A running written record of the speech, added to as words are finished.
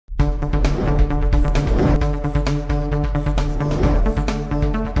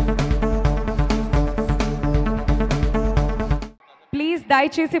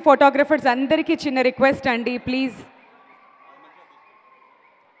దయచేసి ఫోటోగ్రఫర్స్ అందరికీ చిన్న రిక్వెస్ట్ అండి, please.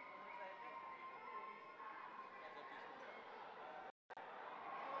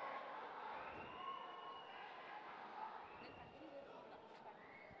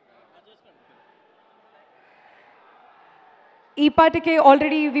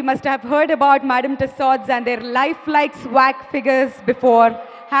 Already we must have heard about Madam Tussauds and their lifelike swag figures before.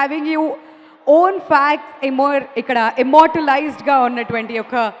 Having you own facts immortalized ga unnatuvanti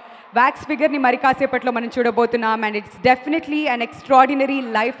oka wax figure ni mari kasepatlo manam chudabothunam, and it's definitely an extraordinary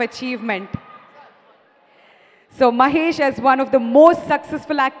life achievement. So Mahesh, as one of the most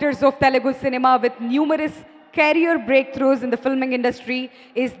successful actors of Telugu cinema with numerous career breakthroughs in the filming industry,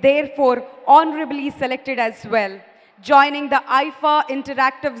 is therefore honorably selected as well, joining the IFA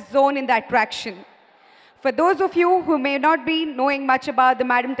interactive zone in the attraction. For those of you who may not be knowing much about the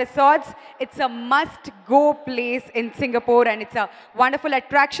Madam Tussauds, it's a must-go place in Singapore, and it's a wonderful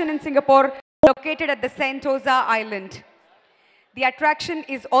attraction in Singapore located at the Sentosa Island. The attraction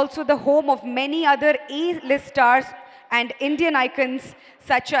is also the home of many other A-list stars and Indian icons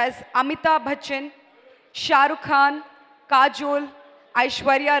such as Amitabh Bachchan, Shah Rukh Khan, Kajol,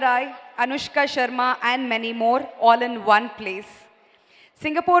 Aishwarya Rai, Anushka Sharma, and many more, all in one place.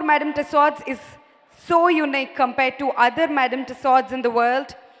 Singapore Madam Tussauds is so unique compared to other Madam Tussauds in the world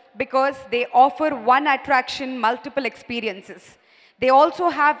because they offer one attraction, multiple experiences. They also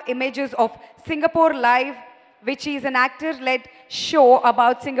have images of Singapore Live, which is an actor-led show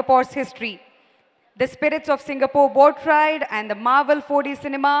about Singapore's history. The spirits of Singapore boat ride and the Marvel 4D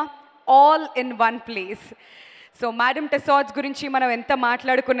cinema, all in one place. So Madam Tussauds gurinchi manam enta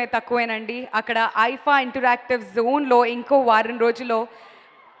maatladukunne takkuvenandi. Akkada IFA interactive zone lo inko varam rojulo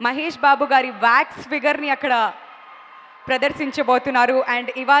Mahesh Babu gari wax figure ni akkada pradarsinchabothunnaru, and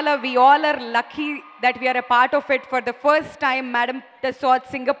ivala we all are lucky that we are a part of it. For the first time Madam Tussauds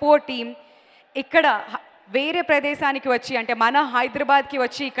Singapore team ikkada వేరే ప్రదేశానికి వచ్చి అంటే మన హైదరాబాద్కి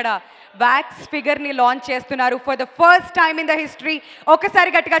వచ్చి ఇక్కడ wax ఫిగర్ని launch చేస్తున్నారు for the first time in the history. ఒకసారి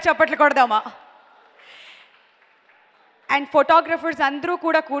గట్టిగా చప్పట్లు కొడదామా? అండ్ ఫోటోగ్రఫర్స్ అందరూ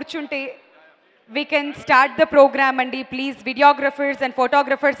కూడా కూర్చుంటే we can start the programme అండి. ప్లీజ్ వీడియోగ్రఫర్స్ అండ్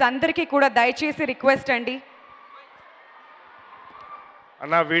ఫోటోగ్రఫర్స్ అందరికీ కూడా దయచేసి రిక్వెస్ట్ అండి.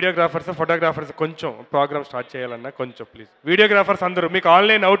 అన్న వీడియోగ్రాఫర్స్ ఫోటోగ్రాఫర్స్ కొంచెం ప్రోగ్రామ్ స్టార్ట్ చేయాలన్నా కొంచెం ప్లీజ్. వీడియోగ్రాఫర్స్ అందరూ మీకు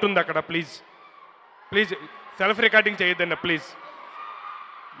ఆన్లైన్ అవుట్ ఉంది అక్కడ, please please self recording చేయొద్దన్న please.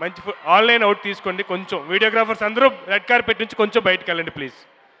 మంచి ఆన్లైన్ అవుట్ తీసుకోండి. కొంచెం వీడియోగ్రాఫర్స్ అందరూ రెడ్ కార్పెట్ నుంచి కొంచెం బయటకు వెళ్ళండి ప్లీజ్.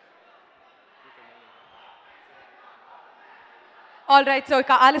 All right, so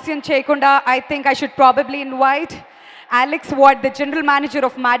ఆలస్యం చేయకుండా I think I should probably invite Alex Ward, the General Manager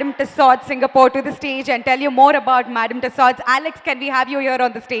of Madam Tussauds Singapore, to the stage and tell you more about Madam Tussauds. Alex, can we have you here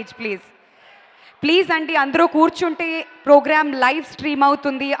on the stage, please? Please అండి, అందరూ కూర్చుంటే programme live stream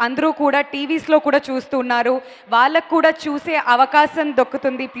అవుతుంది. అందరూ కూడా టీవీస్లో కూడా చూస్తున్నారు, వాళ్ళకు కూడా చూసే అవకాశం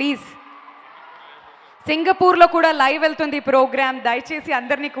దొక్కుతుంది. ప్లీజ్, సింగపూర్లో కూడా లైవ్ వెళ్తుంది ప్రోగ్రామ్. దయచేసి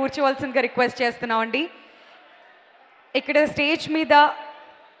అందరినీ కూర్చోవలసిందిగా రిక్వెస్ట్ చేస్తున్నామండి. ఇక్కడ స్టేజ్ మీద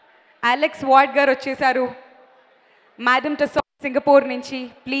అలెక్స్ వార్డ్ గారు వచ్చేసారు, మేడం టస్సాడ్స్ సింగపూర్ నుంచి.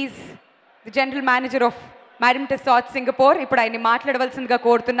 Please, the general manager of madam టస్సాడ్స్ Singapore. ఇప్పుడు ఆయన్ని మాట్లాడవలసిందిగా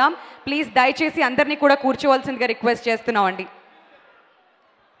కోరుతున్నాం. ప్లీజ్ దయచేసి అందరినీ కూడా కూర్చోవలసిందిగా రిక్వెస్ట్ చేస్తున్నామండి.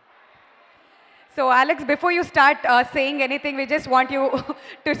 So Alex, before you start saying anything, we just want you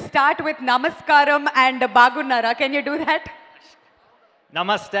to start with Namaskaram and Bagunara. Can you do that?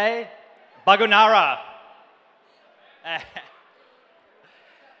 Namaste, Bagunara.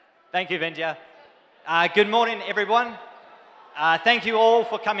 Thank you, Vindhya. Good morning, everyone. Thank you all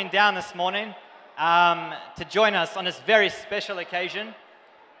for coming down this morning to join us on this very special occasion.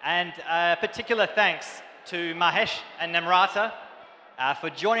 And particular thanks to Mahesh and Namrata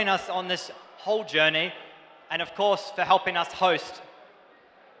for joining us on this whole journey, and of course for helping us host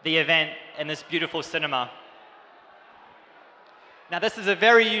the event in this beautiful cinema. Now this is a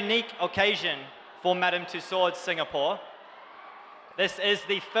very unique occasion for Madame Tussauds Singapore. This is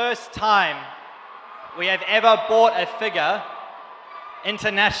the first time we have ever bought a figure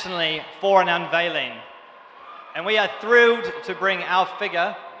internationally for an unveiling, and we are thrilled to bring our figure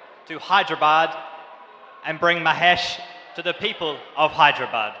to Hyderabad and bring Mahesh to the people of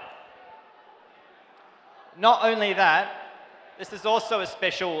Hyderabad. Not only that, this is also a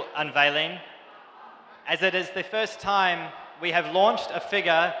special unveiling, as it is the first time we have launched a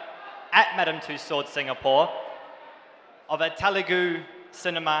figure at Madame Tussauds Singapore of a Telugu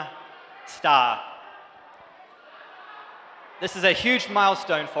cinema star. This is a huge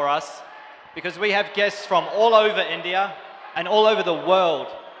milestone for us because we have guests from all over India and all over the world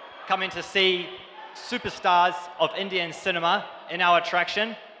coming to see superstars of Indian cinema in our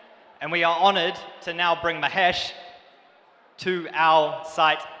attraction, and we are honored to now bring Mahesh to our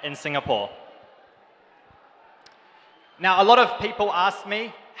site in Singapore. Now, a lot of people ask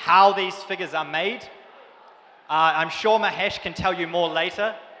me how these figures are made. I'm sure Mahesh can tell you more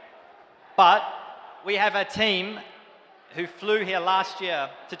later, but we have a team who flew here last year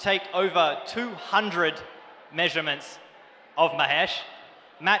to take over 200 measurements of Mahesh,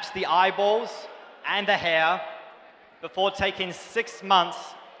 match the eyeballs and the hair before taking 6 months,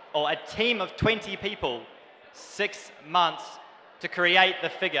 or a team of 20 people, 6 months to create the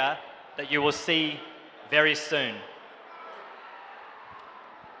figure that you will see very soon.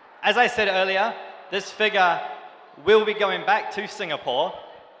 As I said earlier, this figure will be going back to Singapore,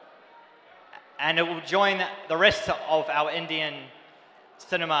 and it will join the rest of our Indian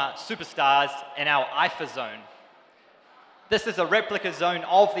cinema superstars in our IFA zone. This is a replica zone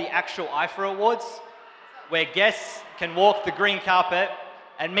of the actual IFA Awards, where guests can walk the green carpet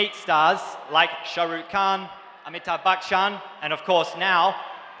and meet stars like Shah Rukh Khan, Amitabh Bachchan, and of course now,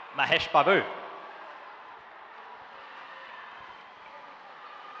 Mahesh Babu.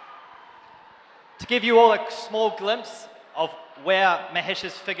 To give you all a small glimpse of where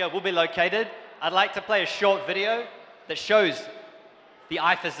Mahesh's figure will be located, I'd like to play a short video that shows the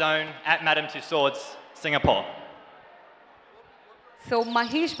IFA zone at Madame Tussauds, Singapore. So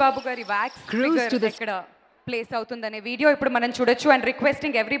Mahesh Babu gari wax figure ikkada place avutundane video ippudu manam chudochu, and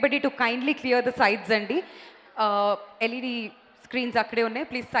requesting everybody to kindly clear the sides andi. LED screens akkade unnai,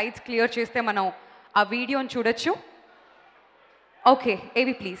 please sides clear cheste manam aa video ni chudochu. Okay,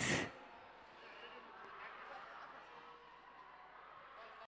 AV please.